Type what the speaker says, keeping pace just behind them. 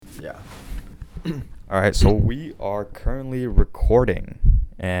Yeah. All right, so we are currently recording,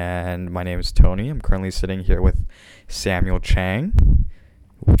 and my name is Tony. I'm currently sitting here with Samuel Chang.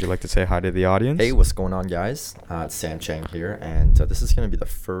 Would you like to say hi to the audience? Hey, what's going on, guys? It's Sam Chang here, and this is going to be the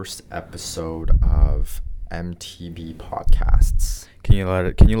first episode of MTB Podcasts. Can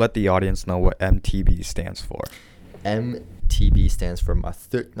you let the audience know what MTB stands for? MTB stands for no,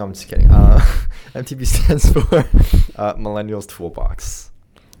 I'm just kidding. MTB stands for Millennials Toolbox.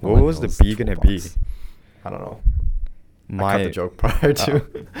 What was the B gonna be? I don't know. I cut the joke prior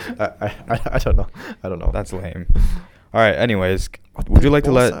to. I don't know. That's lame. All right. Anyways, would you like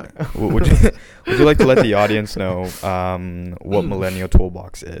to let the audience know what Millennial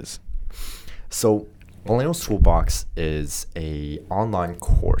Toolbox is? So, Millennials Toolbox is a online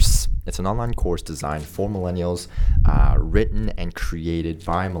course. It's an online course designed for millennials, written and created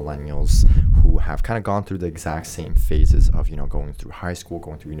by millennials who have kind of gone through the exact same phases of, going through high school,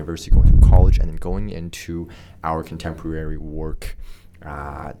 going through university, going through college, and then going into our contemporary work,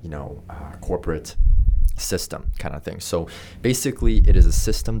 corporate system kind of thing. So basically, it is a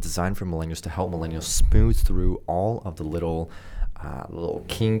system designed for millennials to help millennials smooth through all of the little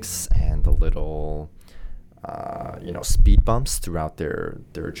kinks and the little speed bumps throughout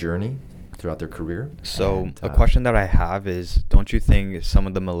their journey, throughout their career. So a question that I have is, don't you think some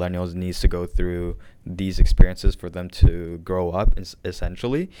of the millennials needs to go through these experiences for them to grow up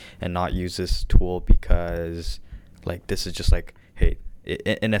essentially, and not use this tool because this is just hey,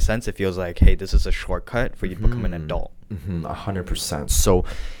 in a sense it feels like, hey, this is a shortcut for you to become an adult. 100%. So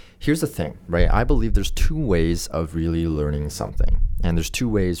here's the thing, right? I believe there's two ways of really learning something, and there's two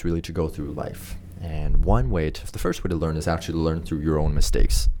ways really to go through life. And the first way to learn is actually to learn through your own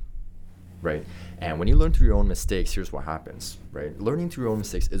mistakes, right? And when you learn through your own mistakes, here's what happens, right? Learning through your own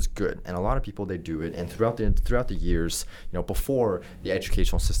mistakes is good, and a lot of people, they do it. And throughout the years, before the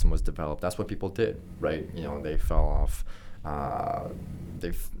educational system was developed, that's what people did, right? They fell off. A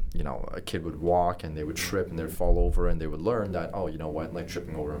kid would walk and they would trip and they'd fall over, and they would learn that,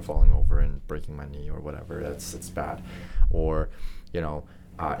 tripping over and falling over and breaking my knee or whatever, it's bad. Or,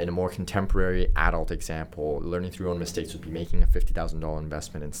 in a more contemporary adult example, learning through your own mistakes would be making a $50,000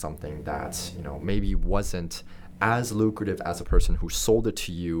 investment in something that, maybe wasn't as lucrative as a person who sold it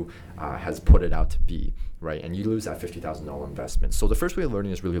to you has put it out to be, right? And you lose that $50,000 investment. So the first way of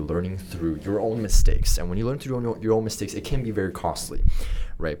learning is really learning through your own mistakes. And when you learn through your own mistakes, it can be very costly,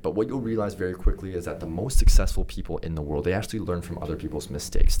 right? But what you'll realize very quickly is that the most successful people in the world, they actually learn from other people's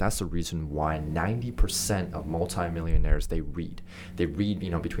mistakes. That's the reason why 90% of multimillionaires, they read. They read,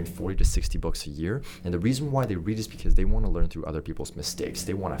 between 40 to 60 books a year. And the reason why they read is because they want to learn through other people's mistakes.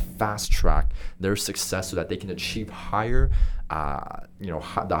 They want to fast track their success so that they can achieve higher,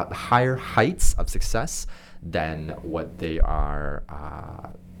 the higher heights of success than what they are,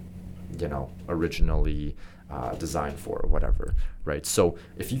 originally designed for, or whatever, right? So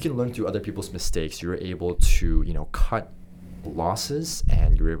if you can learn through other people's mistakes, you're able to, cut losses,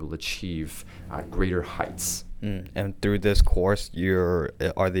 and you're able to achieve greater heights. And through this course,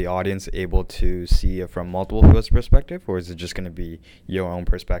 are the audience able to see it from multiple people's perspective, or is it just going to be your own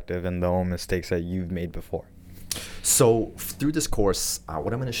perspective and the own mistakes that you've made before? So through this course,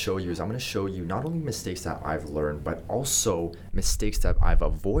 what I'm going to show you is I'm going to show you not only mistakes that I've learned, but also mistakes that I've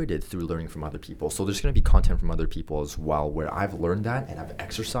avoided through learning from other people. So there's going to be content from other people as well, where I've learned that and I've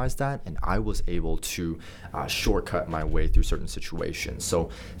exercised that, and I was able to shortcut my way through certain situations. So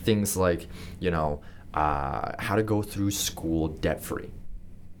things like, how to go through school debt-free.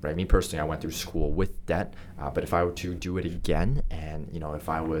 Right. Me personally, I went through school with debt, but if I were to do it again, and if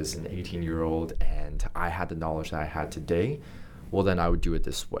I was an 18-year-old and I had the knowledge that I had today, well, then I would do it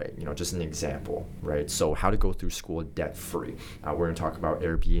this way. Just an example, right? So how to go through school debt-free. We're going to talk about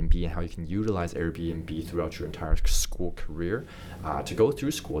Airbnb and how you can utilize Airbnb throughout your entire school career to go through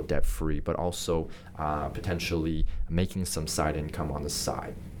school debt-free, but also potentially making some side income on the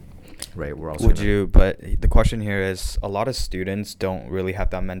side. Right, we're also but the question here is, a lot of students don't really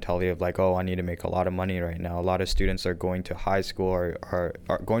have that mentality of I need to make a lot of money right now. A lot of students are going to high school or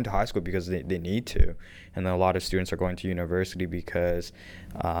are going to high school because they need to, and then a lot of students are going to university because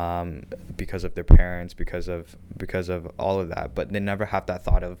of their parents, because of all of that, but they never have that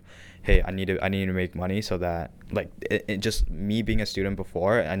thought of, hey, I need to make money, so that it just me being a student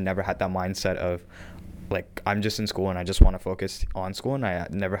before, I never had that mindset of I'm just in school and I just want to focus on school, and I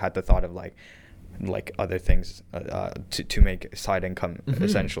never had the thought of other things to make side income,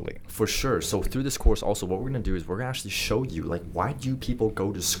 essentially. For sure. So through this course also, what we're going to do is we're going to actually show you why do people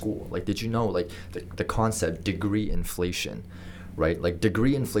go to school? Did you know the concept degree inflation, right? Like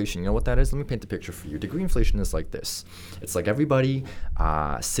degree inflation, you know what that is? Let me paint the picture for you. Degree inflation is like this. It's like everybody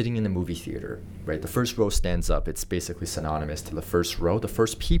sitting in the movie theater, right? The first row stands up. It's basically synonymous to the first row, the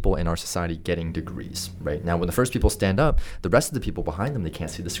first people in our society getting degrees, right? Now, when the first people stand up, the rest of the people behind them, they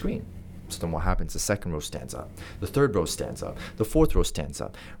can't see the screen. So then what happens? The second row stands up. The third row stands up. The fourth row stands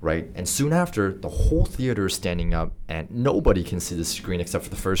up, right? And soon after, the whole theater is standing up and nobody can see the screen except for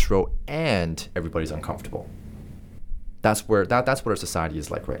the first row, and everybody's uncomfortable. That's what our society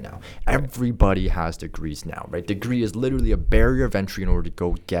is like right now. Everybody has degrees now, right? Degree is literally a barrier of entry in order to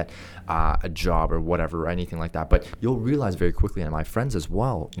go get a job or whatever, or anything like that. But you'll realize very quickly, and my friends as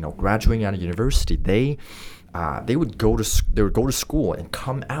well, graduating out of university, they would go to school and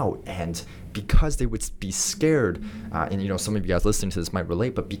come out, and because they would be scared, and some of you guys listening to this might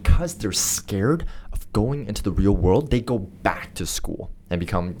relate, but because they're scared of going into the real world, they go back to school and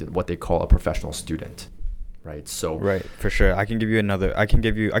become what they call a professional student. Right. So right, for sure. I can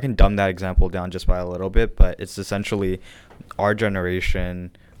dumb that example down just by a little bit, but it's essentially our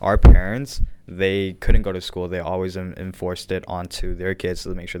generation, our parents, they couldn't go to school. They always enforced it onto their kids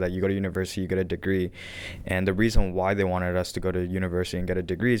to make sure that you go to university, you get a degree. And the reason why they wanted us to go to university and get a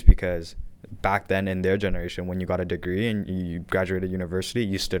degree is because back then in their generation, when you got a degree and you graduated university,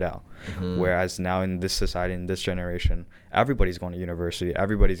 you stood out. Mm-hmm. Whereas now in this society, in this generation, everybody's going to university,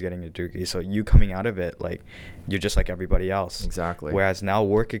 everybody's getting a degree. So you coming out of it, like, you're just like everybody else. Exactly. Whereas now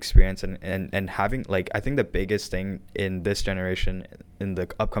work experience and having, like, I think the biggest thing in this generation in the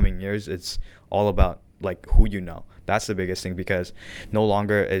upcoming years, it's all about like who you know. That's the biggest thing, because no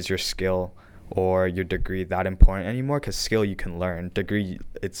longer is your skill or your degree that important anymore, because skill you can learn. Degree,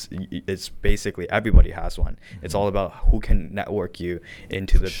 it's basically everybody has one. Mm-hmm. It's all about who can network you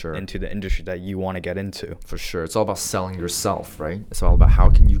into into the industry that you want to get into. For sure. It's all about selling yourself, right? It's all about how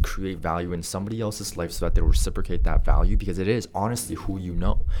can you create value in somebody else's life so that they reciprocate that value, because it is honestly who you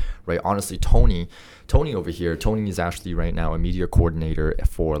know, right? Honestly, Tony over here, Tony is actually right now a media coordinator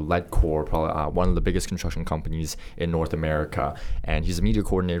for Ledcor, probably one of the biggest construction companies in North America. And he's a media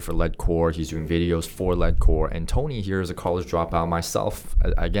coordinator for Ledcor. He's doing videos for Ledcor. And Tony here is a college dropout. Myself,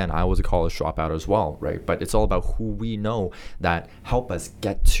 again, I was a college dropout as well, right? But it's all about who we know that help us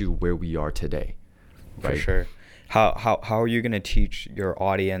get to where we are today, right? For sure. How are you going to teach your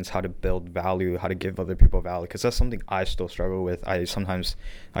audience how to build value, how to give other people value? Because that's something I still struggle with. I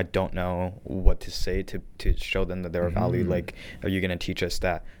don't know what to say to show them that they're mm-hmm. value. Like, are you going to teach us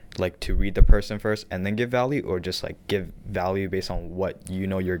that, like, to read the person first and then give value, or just like give value based on what you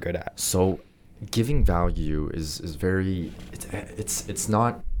know you're good at? So giving value is very, it's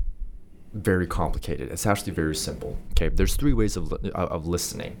not very complicated. It's actually very simple. Okay, there's 3 ways of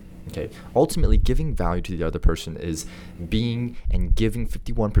listening. Okay, ultimately, giving value to the other person is being and giving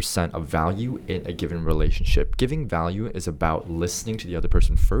 51% of value in a given relationship. Giving value is about listening to the other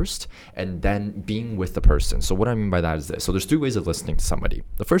person first and then being with the person. So what I mean by that is this. So there's 3 ways of listening to somebody.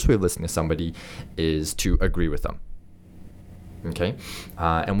 The first way of listening to somebody is to agree with them. Okay,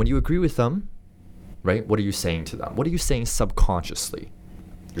 and when you agree with them, right, what are you saying to them? What are you saying subconsciously?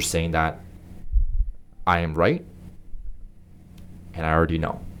 You're saying that I am right and I already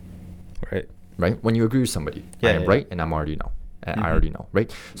know. Right? When you agree with somebody, I am right and I already know. And mm-hmm. I already know,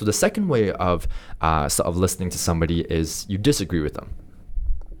 right? So the second way of listening to somebody is you disagree with them.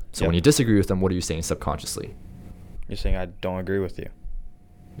 So when you disagree with them, what are you saying subconsciously? You're saying I don't agree with you.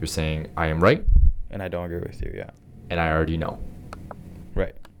 You're saying I am right. And I don't agree with you, yeah. And I already know.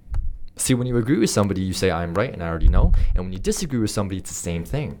 Right. See, when you agree with somebody, you say I am right and I already know. And when you disagree with somebody, it's the same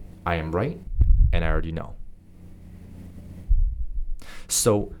thing. I am right and I already know.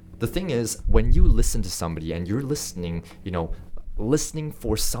 So the thing is, when you listen to somebody and you're listening, listening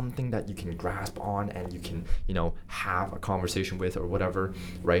for something that you can grasp on and you can, have a conversation with or whatever,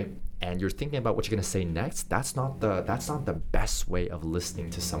 right? And you're thinking about what you're going to say next, that's not the best way of listening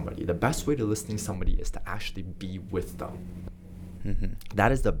to somebody. The best way to listening to somebody is to actually be with them. Mm-hmm.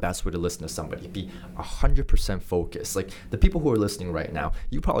 That is the best way to listen to somebody. Be 100% focused. Like the people who are listening right now,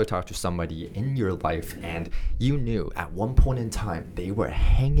 you probably talked to somebody in your life and you knew at one point in time they were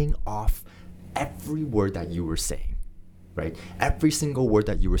hanging off every word that you were saying, right? Every single word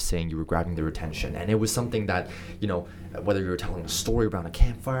that you were saying, you were grabbing their attention. And it was something that, whether you were telling a story around a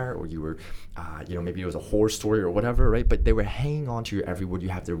campfire or you were, maybe it was a horror story or whatever, right? But they were hanging on to your every word. You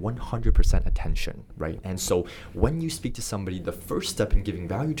have their 100% attention, right? And so when you speak to somebody, the first step in giving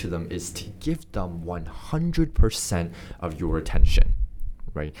value to them is to give them 100% of your attention,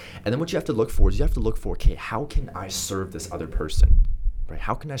 right? And then what you have to look for is okay, how can I serve this other person? Right?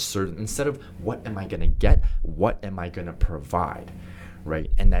 How can I serve them? Instead of what am I going to get, what am I going to provide, right?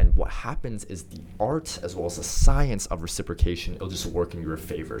 And then what happens is the art as well as the science of reciprocation, it'll just work in your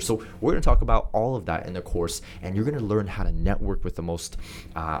favor. So we're going to talk about all of that in the course, and you're going to learn how to network with the most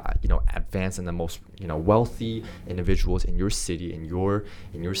advanced and the most wealthy individuals in your city, in your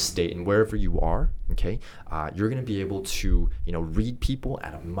state, and wherever you are. Okay, you're going to be able to read people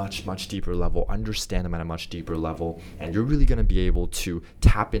at a much deeper level, understand them at a much deeper level, and you're really going to be able to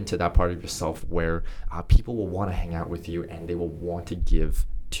tap into that part of yourself where people will want to hang out with you and they will want to give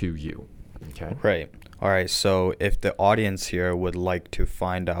to you. Okay. Right. All right. So if the audience here would like to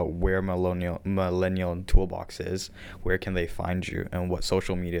find out where Millennial Toolbox is, where can they find you, and what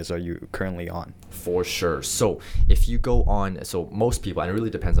social medias are you currently on? For sure. So if you go on, so most people, and it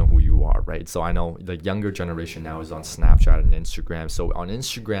really depends on who you are, right? So I know the younger generation now is on Snapchat and Instagram. So on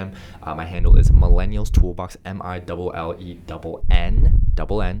Instagram, my handle is Millennials Toolbox,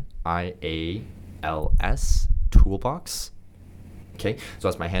 MILLENNIALS Toolbox. Okay, so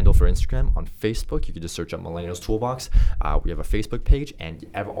that's my handle for Instagram. On Facebook, you can just search up Millennials Toolbox. We have a Facebook page, and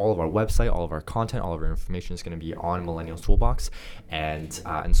all of our website, all of our content, all of our information is going to be on Millennials Toolbox. And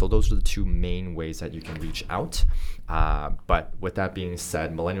so those are the two main ways that you can reach out. But with that being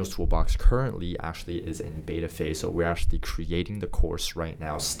said, Millennials Toolbox currently actually is in beta phase. So we're actually creating the course right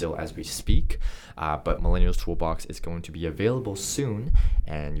now still as we speak. But Millennials Toolbox is going to be available soon,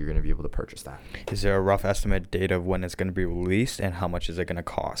 and you're going to be able to purchase that. Is there a rough estimate date of when it's going to be released, and how much is it going to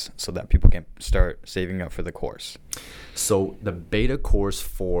cost so that people can start saving up for the course? So the beta course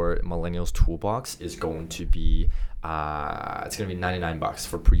for Millennials Toolbox is going to be it's going to be $99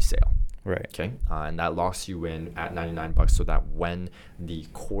 for pre-sale. Right. Okay. And that locks you in at $99 so that when the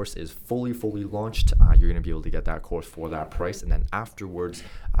course is fully launched, you're going to be able to get that course for that price. And then afterwards,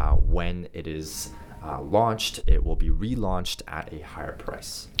 when it is launched, it will be relaunched at a higher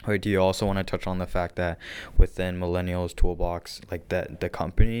price. Or do you also want to touch on the fact that within Millennials Toolbox, like the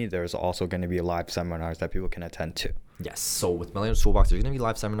company, there's also going to be live seminars that people can attend to? Yes. So with Millennials Toolbox, there's going to be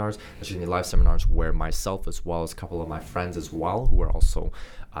live seminars. There's going to be live seminars where myself, as well as a couple of my friends as well, who are also,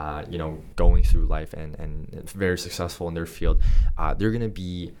 going through life and very successful in their field, they're going to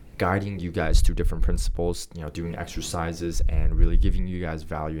be guiding you guys through different principles, doing exercises and really giving you guys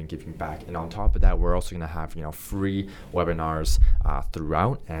value and giving back. And on top of that, we're also going to have, free webinars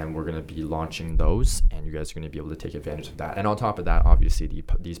throughout, and we're going to be launching those, and you guys are going to be able to take advantage of that. And on top of that, obviously,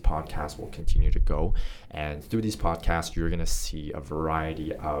 these podcasts will continue to go. And through these podcasts, you're going to see a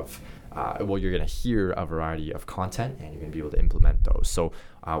variety of you're going to hear a variety of content, and you're going to be able to implement those. So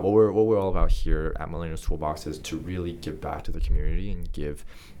what we're all about here at Millennials Toolbox is to really give back to the community and give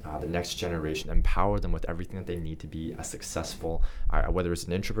the next generation, empower them with everything that they need to be a successful, whether it's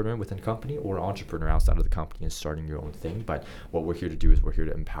an entrepreneur within a company or an entrepreneur outside of the company and starting your own thing. But what we're here to do is we're here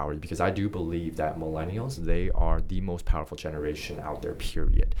to empower you, because I do believe that millennials, they are the most powerful generation out there,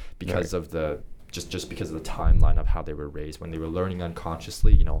 period, because of the just because of the timeline of how they were raised. When they were learning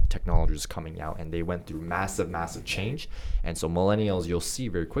unconsciously, technology was coming out, and they went through massive change. And so millennials, you'll see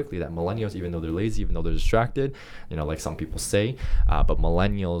very quickly that millennials, even though they're lazy, even though they're distracted, like some people say, but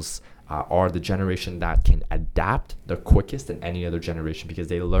millennials are the generation that can adapt the quickest than any other generation, because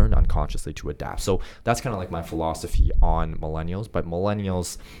they learn unconsciously to adapt. So that's kind of like my philosophy on millennials. But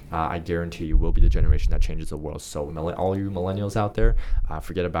millennials, I guarantee you, will be the generation that changes the world. So all you millennials out there,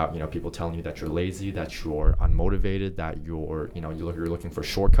 forget about people telling you that you're lazy, that you're unmotivated, that you're looking for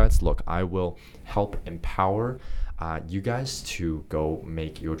shortcuts. Look, I will help empower you guys to go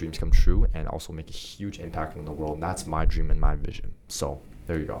make your dreams come true and also make a huge impact in the world. And that's my dream and my vision. So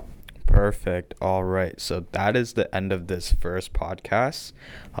there you go. Perfect. All right. So that is the end of this first podcast.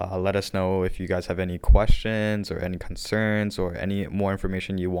 Let us know if you guys have any questions or any concerns or any more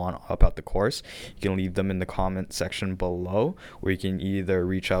information you want about the course. You can leave them in the comment section below, or you can either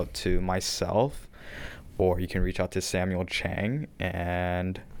reach out to myself or you can reach out to Samuel Chang.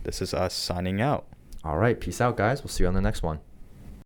 And this is us signing out. All right. Peace out, guys. We'll see you on the next one.